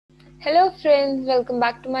Hello friends, welcome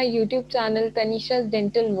back to my YouTube channel Tanisha's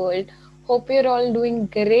Dental World. Hope you're all doing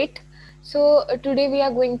great. Today we are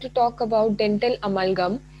going to talk about dental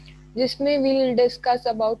amalgam, जिसमें we'll discuss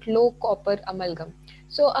about low copper amalgam.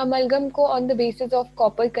 Amalgam को on the basis of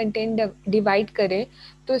copper content divide करें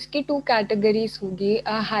तो इसकी two categories होगी,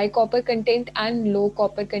 high copper content and low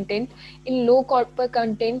copper content. In low copper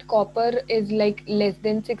content, copper is like less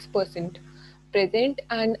than 6% present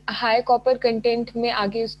and high copper content में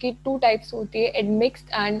आगे उसकी two types होती है, admixed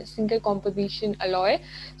and single composition alloy.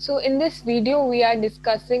 So in this video we are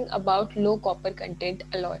discussing about low copper content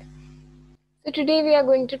alloy. So today we are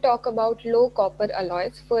going to talk about low copper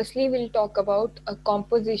alloys. Firstly we'll talk about a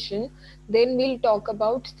composition, then we'll talk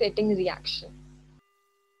about setting reaction.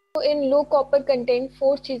 So in low copper content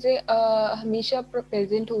four चीजें हमेशा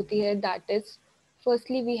present होती है, that is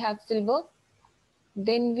firstly we have silver,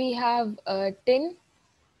 then we have tin,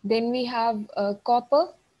 then we have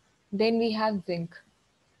copper, then we have zinc.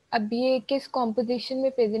 अब ये किस composition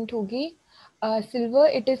में present होगी? Silver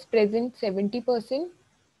it is present 70%,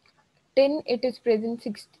 tin it is present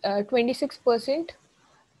 26%,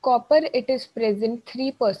 copper it is present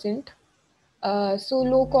 3%. So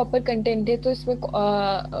low copper content है तो इसमें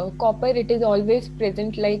copper it is always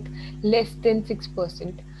present like less than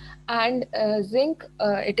 6%. And zinc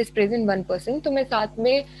it is present 1%. तो मैं साथ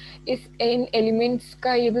में इन elements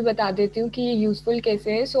का ये भी बता देती हूँ कि ये यूजफुल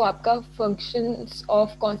कैसे है. सो आपका फंक्शंस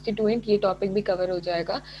ऑफ कॉन्स्टिट्यूएंट ये टॉपिक भी कवर हो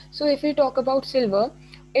जाएगा. So if you talk about silver,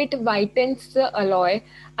 it वाइटन्स the alloy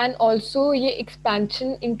and also ये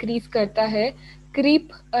एक्सपेंशन इंक्रीज करता है, क्रीप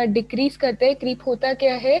डिक्रीज करता है. क्रीप होता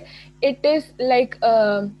क्या है? It is like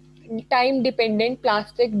time dependent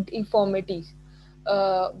plastic deformities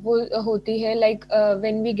वो होती है, like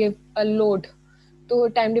when we give a load तो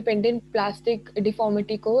टाइम डिपेंडेंट प्लास्टिक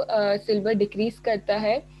डिफॉर्मिटी को सिल्वर डिक्रीज करता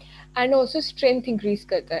है एंड ऑल्सो स्ट्रेंथ इंक्रीज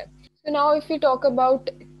करता है. So now if you talk about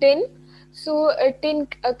tin, so tin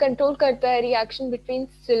control करता है reaction between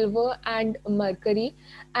silver and mercury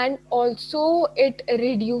and also it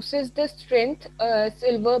reduces the strength.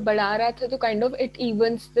 Silver बढ़ा रहा था तो kind of it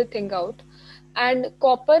evens the thing out. And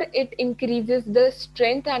copper it increases the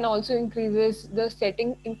strength and also increases the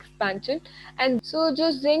setting expansion. And so जो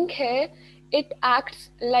zinc है it acts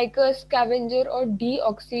like a scavenger or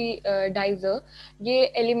deoxidizer. ये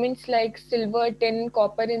elements like silver, tin,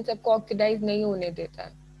 copper इन सबको oxidize नहीं होने देता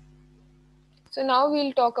है. So now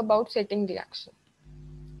we'll talk about setting reaction.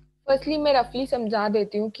 Firstly मैं roughly समझा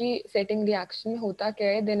देती हूँ कि setting reaction में होता क्या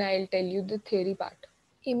है, then I'll tell you the theory part.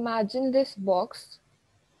 Imagine this box.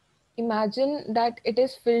 Imagine that it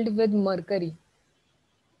is filled with mercury.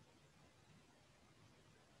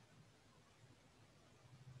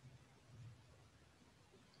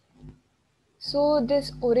 So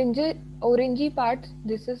this orangey part,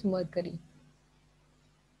 this is mercury.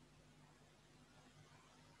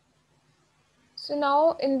 So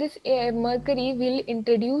now in this mercury, we'll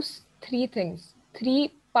introduce three things,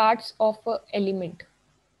 three parts of an element.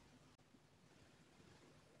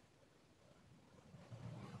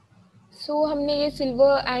 So हमने ये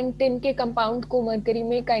silver and tin के compound को mercury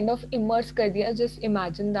में kind of immerse कर दिया. Just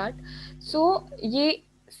imagine that. सो ये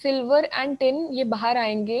silver and tin ये बाहर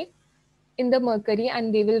आएंगे in the mercury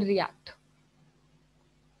and they will react.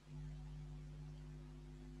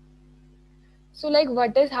 So like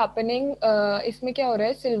what is happening, इसमें क्या हो रहा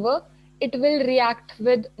है? Silver it will react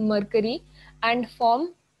with mercury and form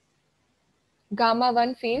gamma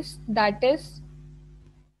 1 phase, that is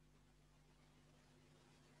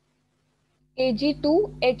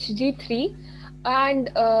Ag2Hg3, and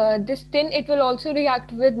this tin it will also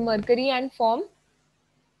react with mercury and form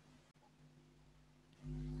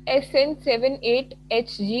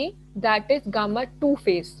SN78Hg, that is gamma 2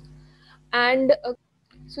 phase. And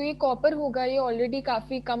सो ये copper होगा, ये already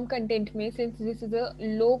काफ़ी कम content में, since this is a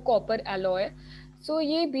low copper alloy. सो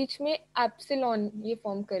ये बीच में epsilon ये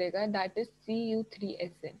form करेगा, that is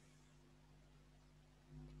Cu3SN.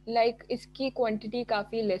 Like इसकी क्वांटिटी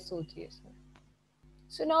काफ़ी लेस होती है इसमें.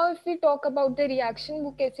 So now if we talk about the reaction,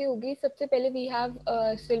 वो कैसे होगी? सबसे पहले we have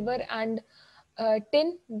silver and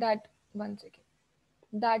tin, that one second,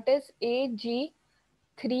 that is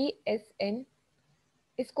Ag3SN.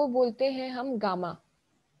 इसको बोलते हैं हम gamma.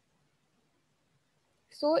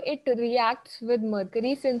 So it reacts with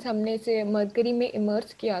mercury since हमने इसे mercury में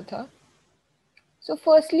immerse किया था. So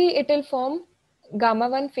firstly it will form gamma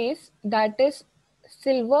 1 phase, that is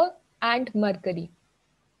silver and mercury,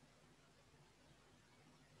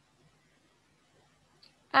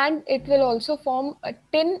 and it will also form a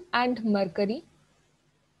tin and mercury,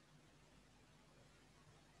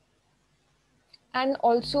 and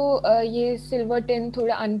also ये silver tin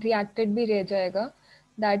थोड़ा unreacted भी रह जाएगा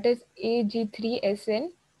that is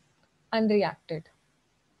Ag3SN unreacted.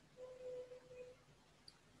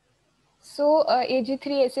 So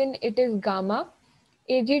Ag3SN, it is gamma.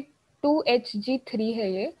 Ag2HG3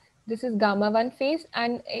 है ये. This is gamma 1 phase,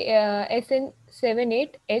 and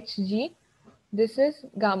SN78HG, this is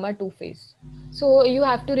gamma 2 phase. So you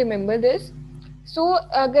have to remember this. So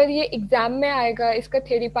अगर ये exam में आएगा, इसका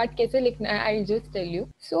थ्योरी पार्ट कैसे लिखना है, I just tell you.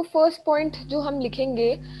 So first point जो हम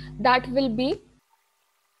लिखेंगे, that will be,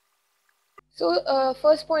 so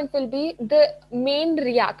first point will be the main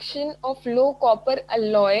reaction of low copper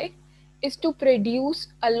alloy is to produce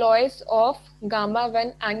alloys of gamma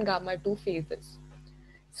 1 and gamma 2 phases.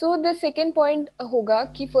 So the second point होगा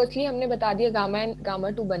कि firstly हमने बता दिया gamma and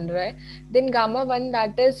gamma 2 बन रहा है, then gamma 1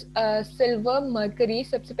 that is silver mercury.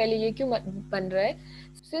 सबसे पहले ये क्यों बन रहा है?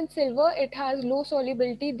 Since silver it has low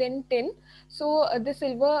solubility than tin, so the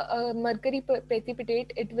silver mercury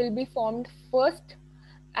precipitate, it will be formed first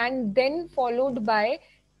and then followed by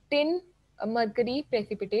tin mercury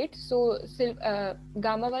precipitate. So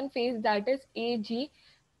gamma 1 phase, that is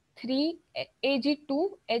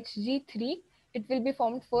Ag2HG3, it will be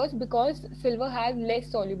formed first because silver has less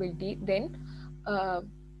solubility than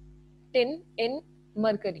tin in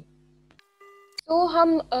mercury. तो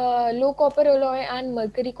हम लो copper alloy and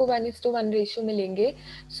mercury को 1:1 ratio में लेंगे.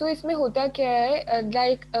 सो इसमें होता क्या है,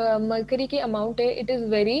 like mercury की अमाउंट है, it is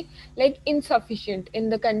very like insufficient in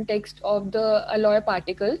the context of the alloy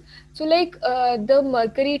particle. So like the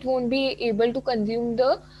mercury, it won't be able to consume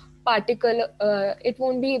the particle, it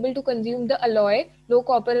won't be able to consume the alloy, low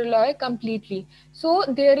copper alloy completely. So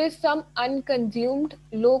there is some unconsumed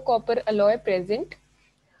low copper alloy present.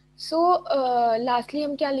 So lastly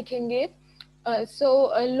हम क्या लिखेंगे? So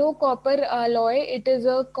low copper alloy, it is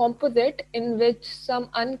a composite in which some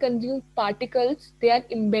unconsumed particles, they are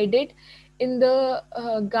embedded in the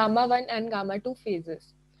gamma 1 and gamma 2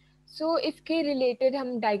 phases. So इसके related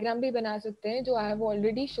हम diagram भी बना सकते हैं, जो I have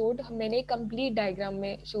already showed. मैंने complete diagram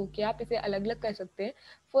में show किया, आप इसे अलग अलग कर सकते हैं.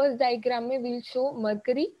 First diagram में we'll show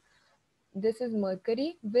mercury. This is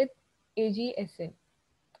mercury with AgSN.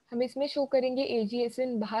 हम इसमें show करेंगे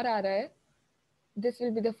AgSN बाहर आ रहा है. This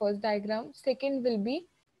will be the first diagram. Second will be,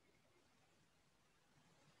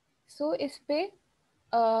 so इस पे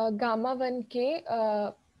गामा 1 के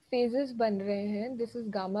phases बन रहे हैं. This is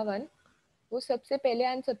gamma 1, वो सबसे पहले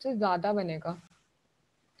and सबसे ज़्यादा बनेगा.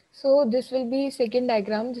 So this will be second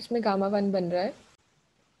diagram जिसमें gamma 1 बन रहा है.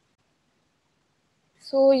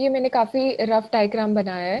 So ये मैंने काफ़ी rough diagram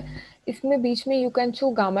बनाया है. इसमें बीच में you can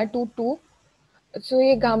show gamma 2 2. So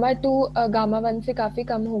ये gamma 2 gamma 1 से काफ़ी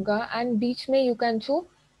कम होगा, and बीच में you can show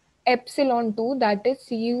epsilon 2, that is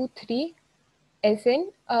Cu3SN.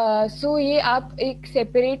 सो ये आप एक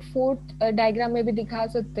सेपरेट 4 डायग्राम में भी दिखा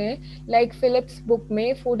सकते हैं. लाइक फिलिप्स बुक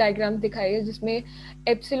में 4 डायग्राम दिखाए हैं जिसमें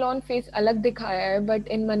एप्सिलॉन फेस अलग दिखाया है, but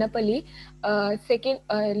in मनपली second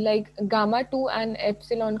like gamma 2 and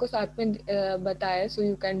epsilon को साथ में बताया है. So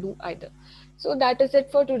you can do either. So that is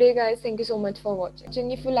it for today, guys. Thank you so much for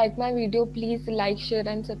watching. If you like my video, please like, share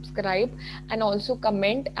and subscribe, and also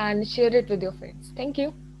comment and share it with your friends. Thank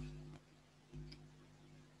you.